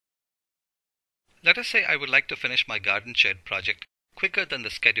Let us say I would like to finish my garden shed project quicker than the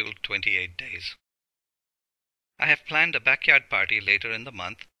scheduled 28 days. I have planned a backyard party later in the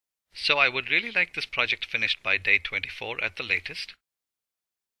month, so I would really like this project finished by day 24 at the latest.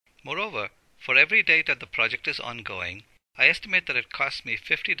 Moreover, for every day that the project is ongoing, I estimate that it costs me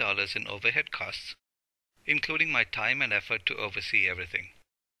 $50 in overhead costs, including my time and effort to oversee everything.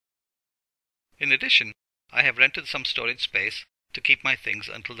 In addition, I have rented some storage space to keep my things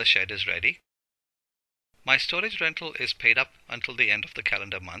until the shed is ready. My storage rental is paid up until the end of the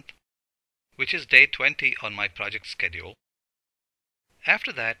calendar month, which is day 20 on my project schedule.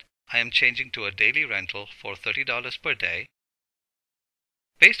 After that, I am changing to a daily rental for $30 per day.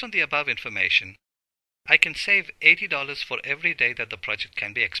 Based on the above information, I can save $80 for every day that the project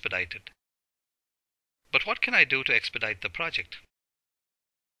can be expedited. But what can I do to expedite the project?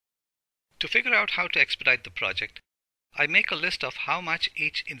 To figure out how to expedite the project, I make a list of how much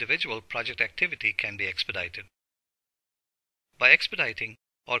each individual project activity can be expedited. By expediting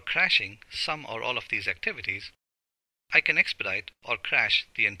or crashing some or all of these activities, I can expedite or crash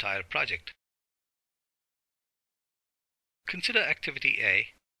the entire project. Consider activity A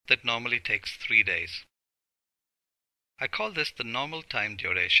that normally takes 3 days. I call this the normal time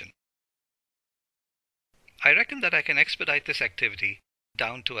duration. I reckon that I can expedite this activity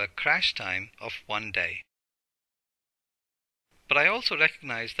down to a crash time of 1 day. But I also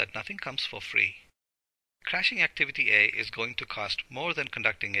recognize that nothing comes for free. Crashing activity A is going to cost more than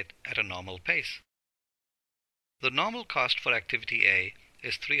conducting it at a normal pace. The normal cost for activity A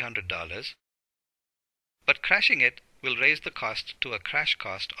is $300, but crashing it will raise the cost to a crash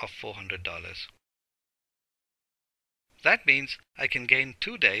cost of $400. That means I can gain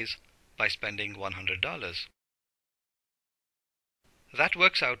 2 days by spending $100. That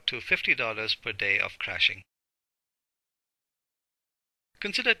works out to $50 per day of crashing.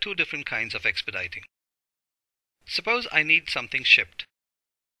 Consider 2 different kinds of expediting. Suppose I need something shipped.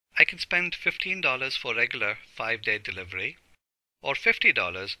 I can spend $15 for regular 5-day delivery or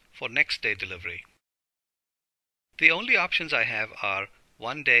 $50 for next day delivery. The only options I have are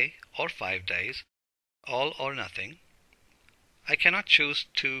 1 day or 5 days, all or nothing. I cannot choose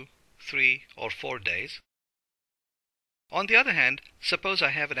 2, 3, or 4 days. On the other hand, suppose I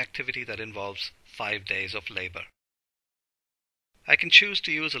have an activity that involves 5 days of labor. I can choose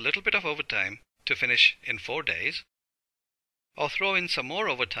to use a little bit of overtime to finish in 4 days, or throw in some more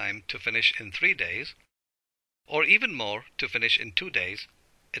overtime to finish in 3 days, or even more to finish in 2 days,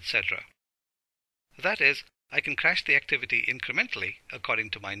 etc. That is, I can crash the activity incrementally according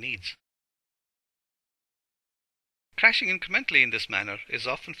to my needs. Crashing incrementally in this manner is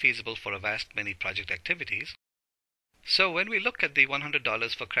often feasible for a vast many project activities. So when we look at the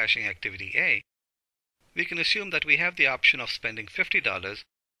 $100 for crashing activity A, we can assume that we have the option of spending $50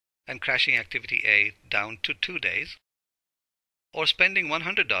 and crashing activity A down to 2 days, or spending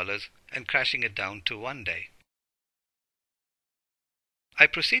 $100 and crashing it down to 1 day. I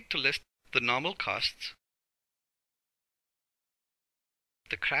proceed to list the normal costs,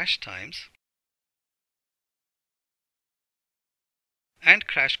 the crash times, and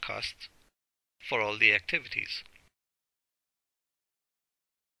crash costs for all the activities.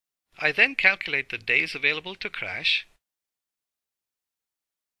 I then calculate the days available to crash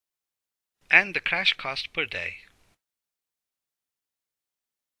and the crash cost per day.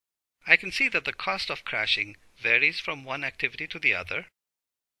 I can see that the cost of crashing varies from one activity to the other.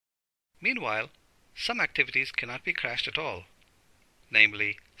 Meanwhile, some activities cannot be crashed at all,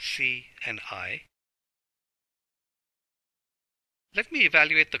 namely C and I. Let me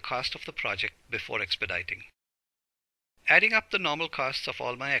evaluate the cost of the project before expediting. Adding up the normal costs of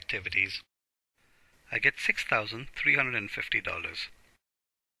all my activities, I get $6,350.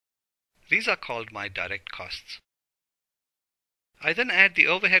 These are called my direct costs. I then add the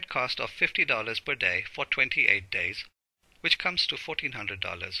overhead cost of $50 per day for 28 days, which comes to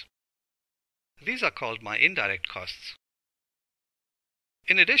 $1,400. These are called my indirect costs.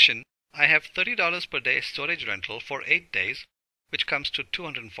 In addition, I have $30 per day storage rental for 8 days, which comes to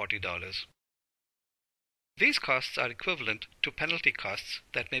 $240. These costs are equivalent to penalty costs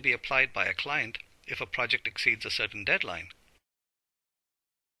that may be applied by a client if a project exceeds a certain deadline.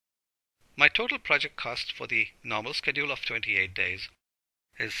 My total project cost for the normal schedule of 28 days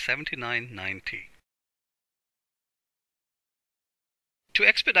is $79.90. To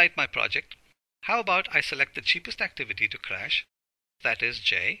expedite my project, how about I select the cheapest activity to crash, that is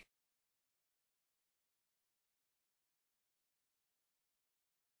J,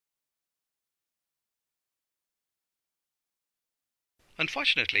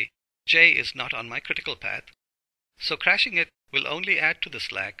 Unfortunately, J is not on my critical path, so crashing it will only add to the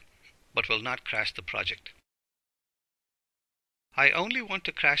slack but will not crash the project. I only want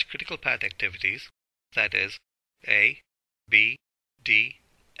to crash critical path activities, that is, A, B, D,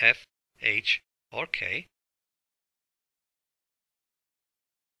 F, H, or K.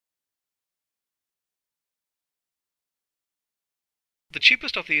 The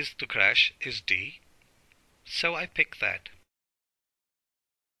cheapest of these to crash is D, so I pick that.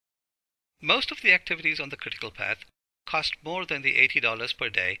 Most of the activities on the critical path cost more than the $80 per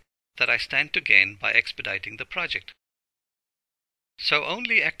day that I stand to gain by expediting the project. So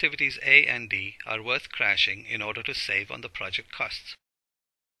only activities A and D are worth crashing in order to save on the project costs.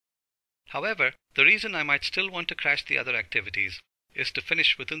 However, the reason I might still want to crash the other activities is to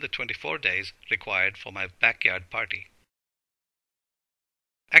finish within the 24 days required for my backyard party.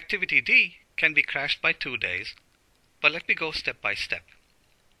 Activity D can be crashed by 2 days, but let me go step by step.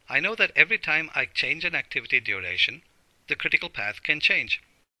 I know that every time I change an activity duration, the critical path can change.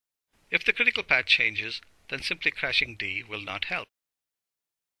 If the critical path changes, then simply crashing D will not help.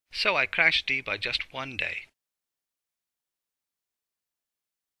 So I crash D by just 1 day.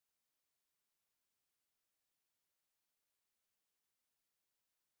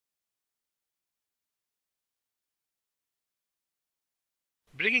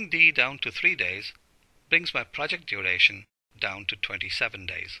 Bringing D down to 3 days brings my project duration down to 27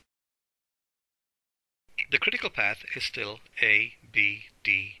 days. The critical path is still A, B,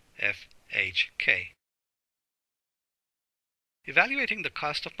 D, F, H, K. Evaluating the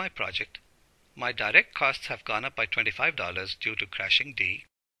cost of my project, my direct costs have gone up by $25 due to crashing D.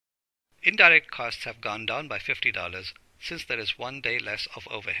 Indirect costs have gone down by $50 since there is 1 day less of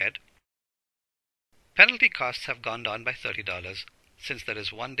overhead. Penalty costs have gone down by $30 since there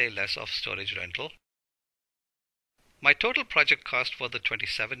is 1 day less of storage rental. My total project cost for the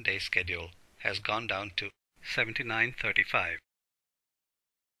 27-day schedule has gone down to $79.35.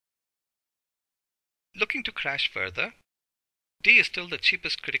 Looking to crash further, D is still the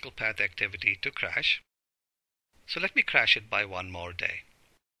cheapest critical path activity to crash, so let me crash it by 1 more day.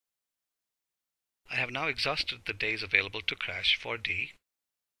 I have now exhausted the days available to crash for D.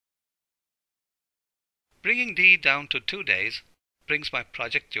 Bringing D down to 2 days brings my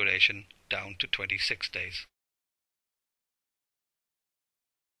project duration down to 26 days.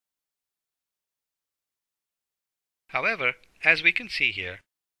 However, as we can see here,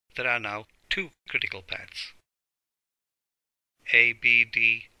 there are now 2 critical paths, A, B,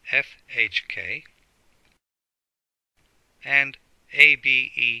 D, F, H, K, and A,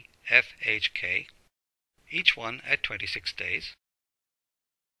 B, E, F, H, K, each one at 26 days.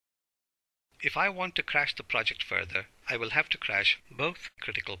 If I want to crash the project further, I will have to crash both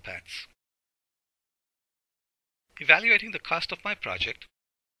critical paths. Evaluating the cost of my project,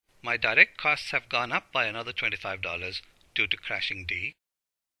 my direct costs have gone up by another $25 due to crashing D.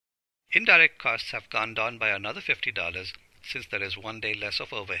 Indirect costs have gone down by another $50 since there is 1 day less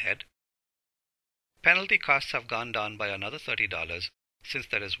of overhead. Penalty costs have gone down by another $30 since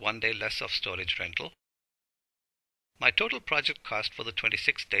there is 1 day less of storage rental. My total project cost for the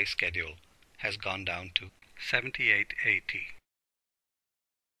 26-day schedule has gone down to $78.80.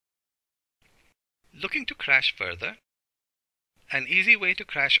 Looking to crash further, an easy way to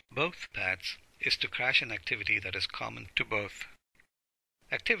crash both paths is to crash an activity that is common to both.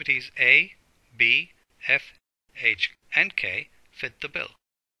 Activities A, B, F, H, and K fit the bill.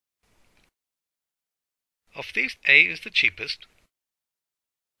 Of these, A is the cheapest,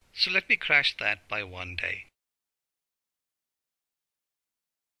 so let me crash that by 1 day.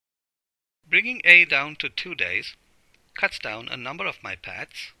 Bringing A down to 2 days cuts down a number of my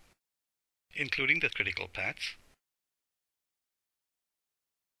paths, including the critical paths.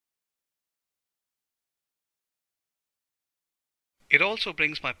 It also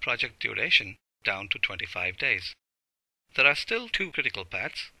brings my project duration down to 25 days. There are still 2 critical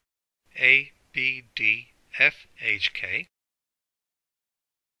paths, A, B, D, F, H, K,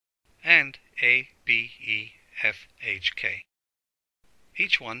 and A, B, E, F, H, K,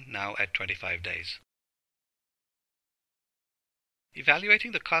 each one now at 25 days.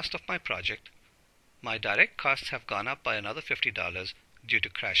 Evaluating the cost of my project, my direct costs have gone up by another $50 due to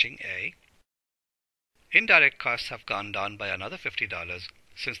crashing A. Indirect costs have gone down by another $50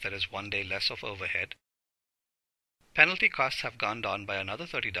 since there is 1 day less of overhead. Penalty costs have gone down by another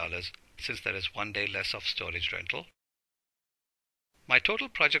 $30 since there is 1 day less of storage rental. My total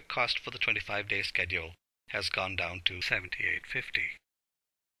project cost for the 25-day schedule has gone down to $78.50.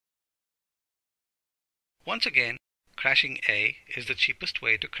 Once again, crashing A is the cheapest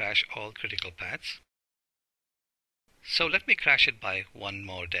way to crash all critical paths. So let me crash it by 1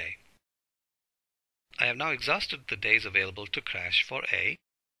 more day. I have now exhausted the days available to crash for A.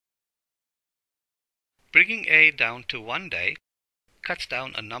 Bringing A down to 1 day cuts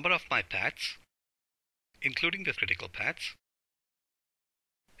down a number of my paths, including the critical paths.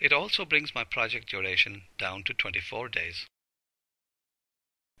 It also brings my project duration down to 24 days.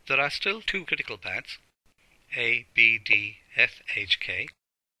 There are still 2 critical paths, A, B, D, F, H, K,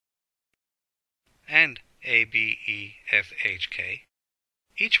 and A, B, E, F, H, K,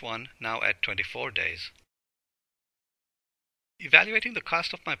 each one now at 24 days. Evaluating the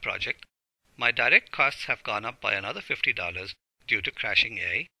cost of my project, my direct costs have gone up by another $50 due to crashing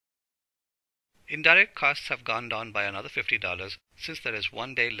A. Indirect costs have gone down by another $50 since there is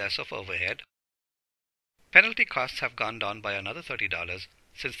 1 day less of overhead. Penalty costs have gone down by another $30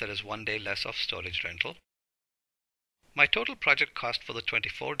 since there is 1 day less of storage rental. My total project cost for the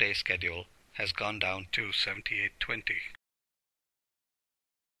 24-day schedule has gone down to $78.20.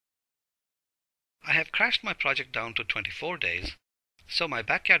 I have crashed my project down to 24 days, so my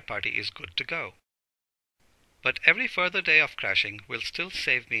backyard party is good to go. But every further day of crashing will still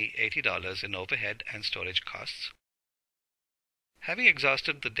save me $80 in overhead and storage costs. Having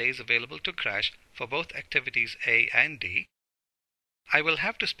exhausted the days available to crash for both activities A and D, I will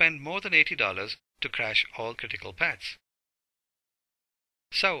have to spend more than $80 to crash all critical paths.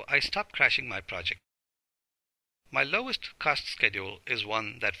 So I stop crashing my project. My lowest cost schedule is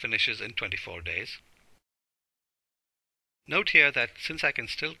one that finishes in 24 days. Note here that since I can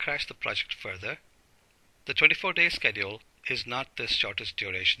still crash the project further, the 24-day schedule is not this shortest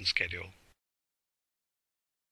duration schedule.